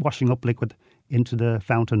soap washing up liquid into the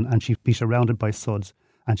fountain and she'd be surrounded by suds,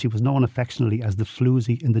 and she was known affectionately as the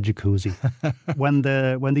floozy in the jacuzzi. When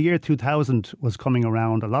the year 2000 was coming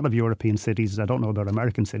around, a lot of European cities, I don't know about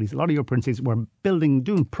American cities, a lot of European cities were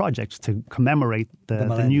doing projects to commemorate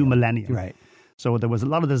the new millennium. Right. So there was a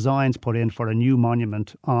lot of designs put in for a new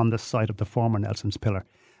monument on the site of the former Nelson's Pillar.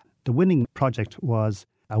 The winning project was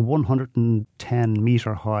a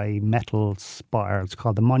 110-metre high metal spire. It's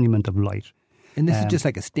called the Monument of Light. And this is just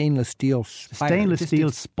like a stainless steel spire. Stainless steel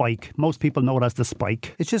spike. Most people know it as the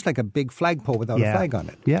spike. It's just like a big flagpole without a flag on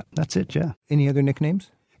it. Yeah, that's it, yeah. Any other nicknames?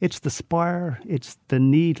 It's the spire, it's the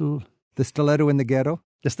needle. The stiletto in the ghetto?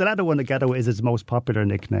 The stiletto in the ghetto is its most popular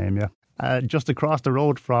nickname, yeah. Just across the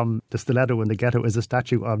road from the stiletto in the ghetto is a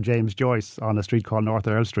statue of James Joyce on a street called North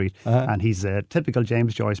Earl Street. And he's a typical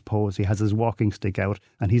James Joyce pose. He has his walking stick out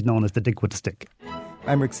and he's known as the Dick with the Stick.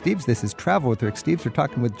 I'm Rick Steves. This is Travel with Rick Steves. We're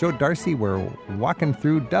talking with Joe Darcy. We're walking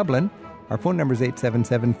through Dublin. Our phone number is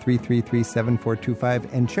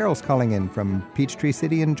 877-333-7425. And Cheryl's calling in from Peachtree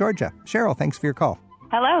City in Georgia. Cheryl, thanks for your call.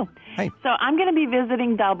 Hello. Hi. So I'm going to be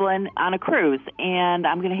visiting Dublin on a cruise, and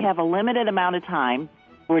I'm going to have a limited amount of time.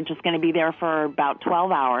 We're just going to be there for about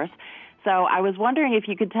 12 hours. So I was wondering if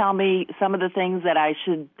you could tell me some of the things that I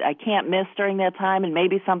can't miss during that time, and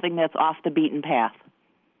maybe something that's off the beaten path.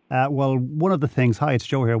 Well, one of the things, hi, it's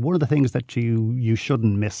Joe here. One of the things that you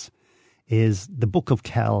shouldn't miss is the Book of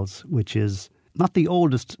Kells, which is not the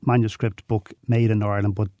oldest manuscript book made in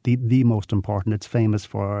Ireland, but the most important. It's famous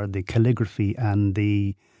for the calligraphy and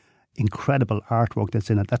the incredible artwork that's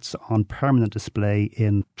in it. That's on permanent display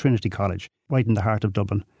in Trinity College, right in the heart of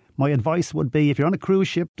Dublin. My advice would be, if you're on a cruise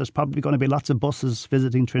ship, there's probably going to be lots of buses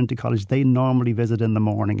visiting Trinity College. They normally visit in the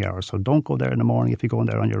morning hours, so don't go there in the morning if you're going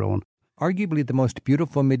there on your own. Arguably the most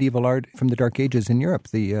beautiful medieval art from the Dark Ages in Europe,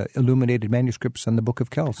 the illuminated manuscripts on the Book of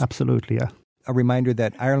Kells. Absolutely, yeah. A reminder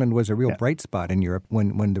that Ireland was a real bright spot in Europe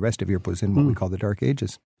when the rest of Europe was in what we call the Dark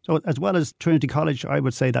Ages. So as well as Trinity College, I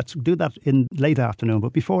would say do that in late afternoon.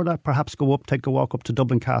 But before that, perhaps take a walk up to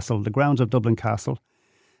Dublin Castle, the grounds of Dublin Castle.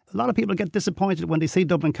 A lot of people get disappointed when they see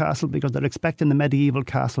Dublin Castle because they're expecting the medieval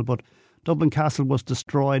castle, but Dublin Castle was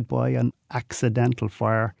destroyed by an accidental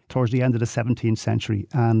fire towards the end of the 17th century,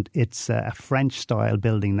 and it's a French-style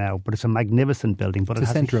building now, but it's a magnificent building. But it's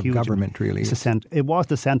a centre of government, really. It was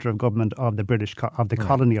the centre of government of the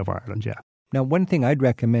colony of Ireland, yeah. Now, one thing I'd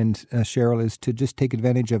recommend, Cheryl, is to just take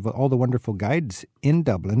advantage of all the wonderful guides in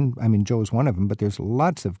Dublin. I mean, Joe's one of them, but there's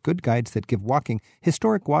lots of good guides that give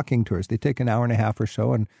historic walking tours. They take an hour and a half or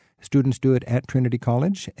so, and students do it at Trinity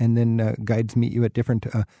College, and then guides meet you at different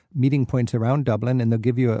meeting points around Dublin, and they'll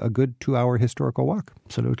give you a good 2-hour historical walk.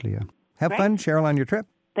 Absolutely, yeah. Have fun, Cheryl, on your trip.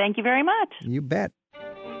 Thank you very much. You bet.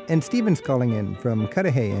 And Stephen's calling in from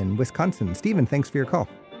Cudahy in Wisconsin. Stephen, thanks for your call.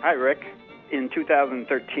 Hi, Rick. In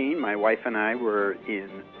 2013, my wife and I were in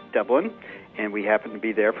Dublin, and we happened to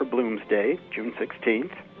be there for Bloomsday, June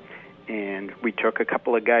 16th, and we took a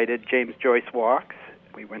couple of guided James Joyce walks.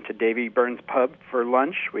 We went to Davy Byrne's pub for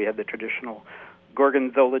lunch. We had the traditional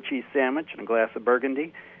gorgonzola cheese sandwich and a glass of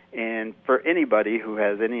Burgundy. And for anybody who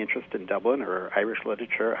has any interest in Dublin or Irish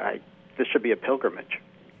literature, this should be a pilgrimage.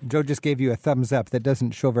 Joe just gave you a thumbs up. That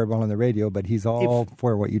doesn't show very well on the radio, but he's all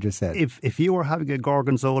for what you just said. If you were having a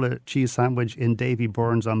gorgonzola cheese sandwich in Davy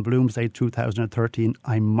Byrne's on Bloomsday 2013,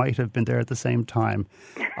 I might have been there at the same time.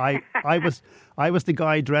 I was the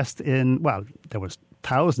guy dressed in, well, there was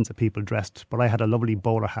thousands of people dressed, but I had a lovely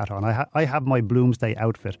bowler hat on. I have my Bloomsday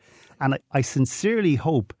outfit. And I sincerely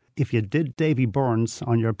hope, if you did Davy Byrne's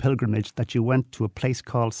on your pilgrimage, that you went to a place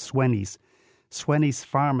called Swenny's. Swenny's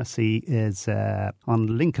Pharmacy is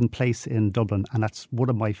on Lincoln Place in Dublin, and that's one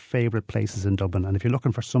of my favourite places in Dublin. And if you're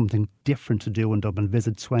looking for something different to do in Dublin,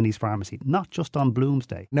 visit Swenny's Pharmacy, not just on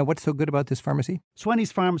Bloomsday. Now, what's so good about this pharmacy?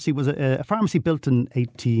 Swenny's Pharmacy was a pharmacy built in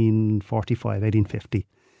 1845, 1850.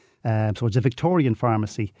 So it's a Victorian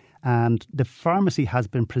pharmacy, and the pharmacy has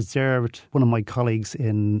been preserved. One of my colleagues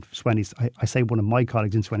in Swenny's, I say one of my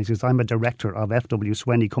colleagues in Swenny's because I'm a director of FW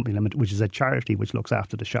Swenny Company Limited, which is a charity which looks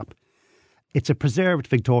after the shop. It's a preserved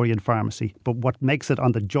Victorian pharmacy, but what makes it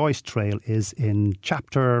on the Joyce Trail is in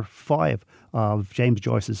chapter 5 of James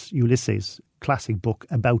Joyce's Ulysses, classic book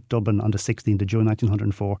about Dublin on the 16th of June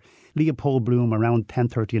 1904. Leopold Bloom, around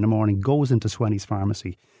 10:30 in the morning, goes into Swenny's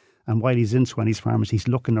pharmacy. And while he's in Swenny's pharmacy, he's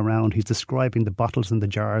looking around, he's describing the bottles and the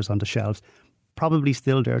jars on the shelves, probably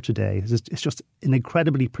still there today. It's just an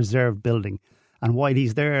incredibly preserved building. And while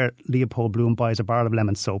he's there, Leopold Bloom buys a bar of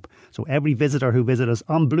lemon soap. So every visitor who visits us,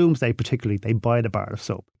 on Bloomsday particularly, they buy the bar of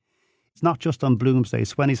soap. It's not just on Bloomsday.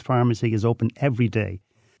 Swenny's pharmacy is open every day.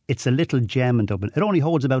 It's a little gem in Dublin. It only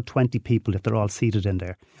holds about 20 people if they're all seated in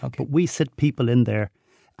there. Okay. But we sit people in there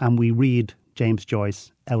and we read James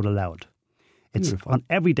Joyce out aloud. It's Beautiful. on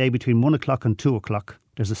every day between 1 o'clock and 2 o'clock.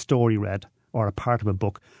 There's a story read or a part of a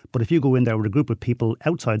book. But if you go in there with a group of people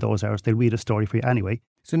outside those hours, they'll read a story for you anyway.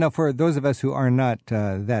 So now for those of us who are not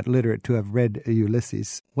that literate to have read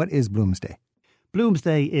Ulysses, what is Bloomsday?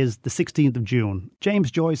 Bloomsday is the 16th of June.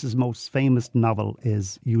 James Joyce's most famous novel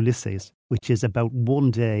is Ulysses, which is about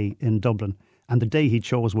one day in Dublin. And the day he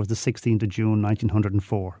chose was the 16th of June,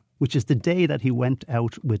 1904, which is the day that he went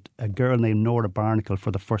out with a girl named Nora Barnacle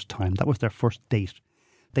for the first time. That was their first date.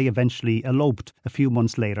 They eventually eloped a few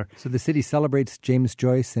months later. So the city celebrates James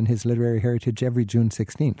Joyce and his literary heritage every June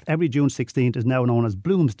 16th. Every June 16th is now known as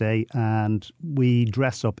Bloomsday, and we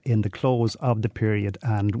dress up in the clothes of the period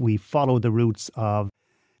and we follow the routes of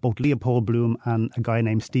both Leopold Bloom and a guy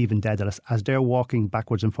named Stephen Dedalus as they're walking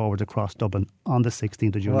backwards and forwards across Dublin on the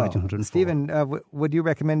 16th of June, 1904. Stephen, would you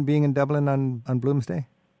recommend being in Dublin on Bloomsday?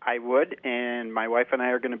 I would, and my wife and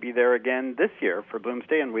I are going to be there again this year for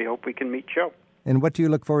Bloomsday, and we hope we can meet Joe. And what do you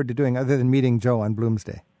look forward to doing other than meeting Joe on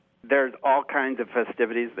Bloomsday? There's all kinds of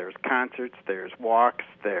festivities. There's concerts, there's walks,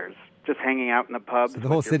 there's just hanging out in the pubs. So the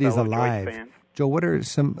whole city's alive. Joe, what are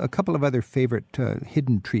a couple of other favorite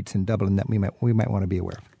hidden treats in Dublin that we might want to be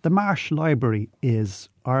aware of? The Marsh Library is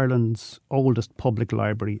Ireland's oldest public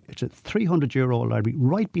library. It's a 300-year-old library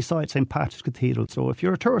right beside St. Patrick's Cathedral. So if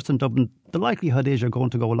you're a tourist in Dublin, the likelihood is you're going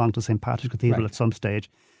to go along to St. Patrick's Cathedral at some stage.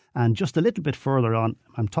 And just a little bit further on,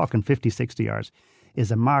 I'm talking 50, 60 yards,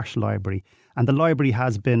 is a Marsh Library. And the library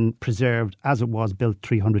has been preserved as it was built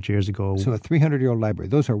 300 years ago. So a 300-year-old library.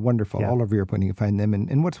 Those are wonderful. Yeah. All over Europe when you find them.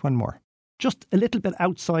 And what's one more? Just a little bit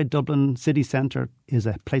outside Dublin city centre is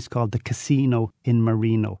a place called the Casino in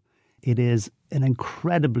Marino. It is an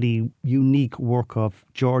incredibly unique work of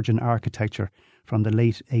Georgian architecture from the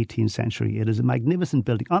late 18th century. It is a magnificent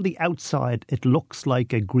building. On the outside, it looks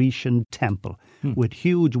like a Grecian temple with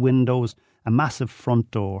huge windows, a massive front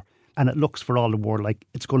door, and it looks for all the world like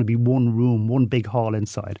it's going to be one room, one big hall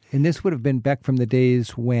inside. And this would have been back from the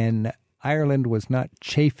days when Ireland was not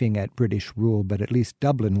chafing at British rule, but at least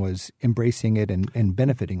Dublin was embracing it and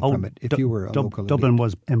benefiting from it. If you were a local Dublin elite.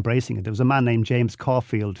 was embracing it. There was a man named James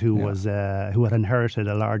Caulfield who had inherited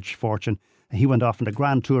a large fortune. He went off on the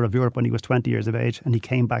grand tour of Europe when he was 20 years of age, and he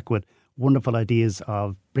came back with wonderful ideas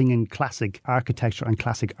of bringing classic architecture and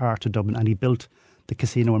classic art to Dublin, and he built the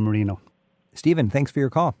Casino in Marino. Stephen, thanks for your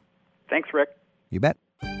call. Thanks, Rick. You bet.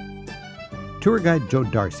 Tour guide Joe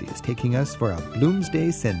Darcy is taking us for a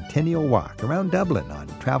Bloomsday Centennial Walk around Dublin on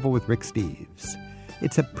Travel with Rick Steves.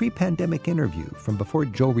 It's a pre-pandemic interview from before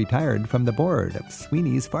Joe retired from the board of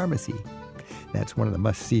Sweeney's Pharmacy. That's one of the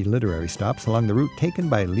must-see literary stops along the route taken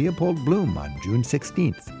by Leopold Bloom on June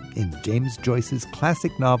 16th in James Joyce's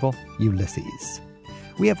classic novel, Ulysses.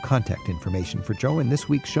 We have contact information for Joe in this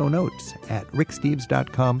week's show notes at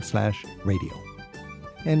ricksteves.com/radio.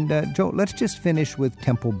 And Joe, let's just finish with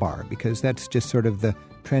Temple Bar, because that's just sort of the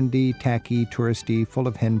trendy, tacky, touristy, full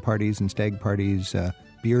of hen parties and stag parties,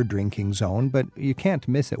 beer drinking zone, but you can't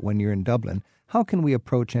miss it when you're in Dublin. How can we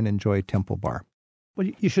approach and enjoy Temple Bar? Well,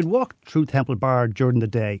 you should walk through Temple Bar during the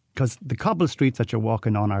day, because the cobble streets that you're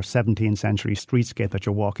walking on are 17th century streetscape that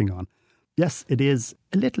you're walking on. Yes, it is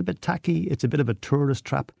a little bit tacky. It's a bit of a tourist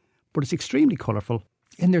trap, but it's extremely colourful.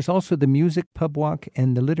 And there's also the music pub walk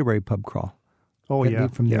and the literary pub crawl. Oh, that yeah.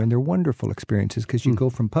 lead from there. And they're wonderful experiences because you go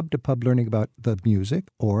from pub to pub learning about the music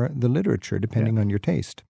or the literature, depending on your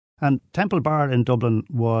taste. And Temple Bar in Dublin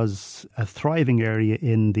was a thriving area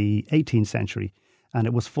in the 18th century. And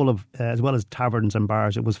it was full of, as well as taverns and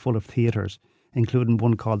bars, it was full of theatres, including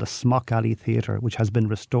one called the Smock Alley Theatre, which has been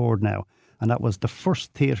restored now. And that was the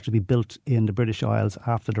first theatre to be built in the British Isles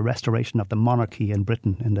after the restoration of the monarchy in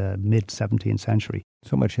Britain in the mid-17th century.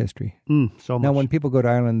 So much history. So much. Now, when people go to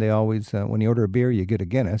Ireland, they always, when you order a beer, you get a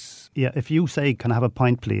Guinness. Yeah, if you say, "Can I have a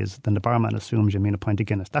pint, please?" then the barman assumes you mean a pint of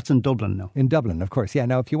Guinness. That's in Dublin now. In Dublin, of course. Yeah,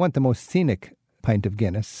 now, if you want the most scenic pint of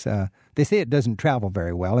Guinness, they say it doesn't travel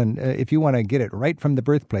very well. And if you want to get it right from the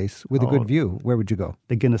birthplace with a good view, where would you go?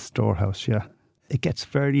 The Guinness Storehouse, yeah. It gets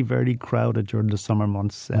very, very crowded during the summer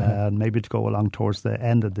months, maybe to go along towards the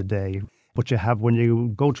end of the day. But you have, when you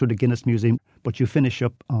go through the Guinness Museum, but you finish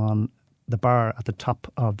up on the bar at the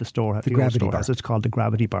top of the store. The Gravity Bar. It's called the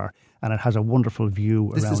Gravity Bar. And it has a wonderful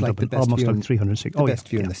view this around is like Dublin, the best almost view like 360. The best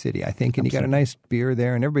view in the city, I think. And you got a nice beer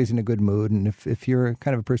there, and everybody's in a good mood. And if you're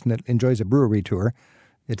kind of a person that enjoys a brewery tour,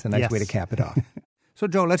 it's a nice way to cap it off. So,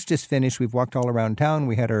 Joe, let's just finish. We've walked all around town.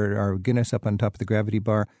 We had our Guinness up on top of the Gravity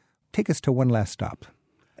Bar. Take us to one last stop.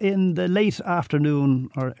 In the late afternoon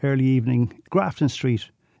or early evening, Grafton Street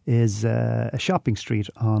is a shopping street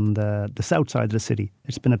on the south side of the city.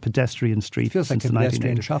 It's been a pedestrian street. It feels since like a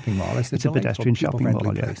pedestrian 1980s. shopping mall. It's a pedestrian shopping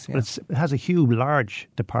mall, yeah. Place, yeah. But it has a huge, large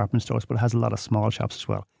department stores, but it has a lot of small shops as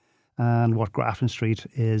well. And what Grafton Street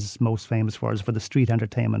is most famous for is for the street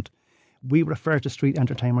entertainment. We refer to street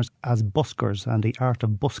entertainers as buskers and the art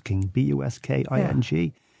of busking, busking. Yeah.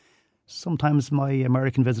 Sometimes my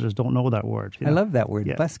American visitors don't know that word. I love that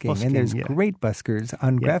word, busking. And there's great buskers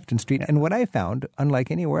on Grafton Street. And what I found,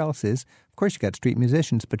 unlike anywhere else, is, of course, you got street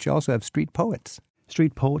musicians, but you also have street poets.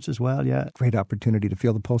 Street poets as well, yeah. Great opportunity to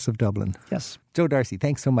feel the pulse of Dublin. Yes. Joe Darcy,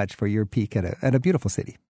 thanks so much for your peek at a beautiful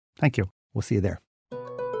city. Thank you. We'll see you there.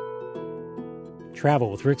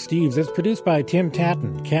 Travel with Rick Steves is produced by Tim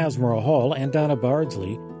Tatton, Kaz Hall, and Donna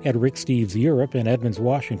Bardsley at Rick Steves Europe in Edmonds,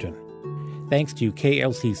 Washington. Thanks to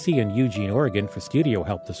KLCC in Eugene, Oregon for studio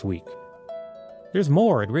help this week. There's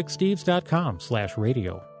more at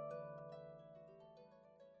ricksteves.com/radio.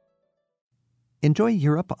 Enjoy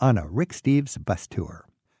Europe on a Rick Steves bus tour.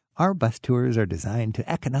 Our bus tours are designed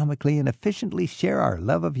to economically and efficiently share our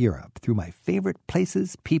love of Europe through my favorite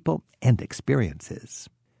places, people, and experiences.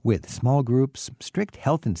 With small groups, strict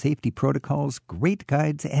health and safety protocols, great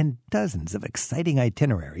guides, and dozens of exciting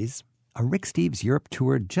itineraries, a Rick Steves Europe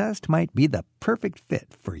tour just might be the perfect fit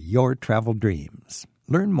for your travel dreams.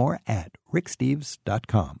 Learn more at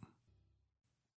ricksteves.com.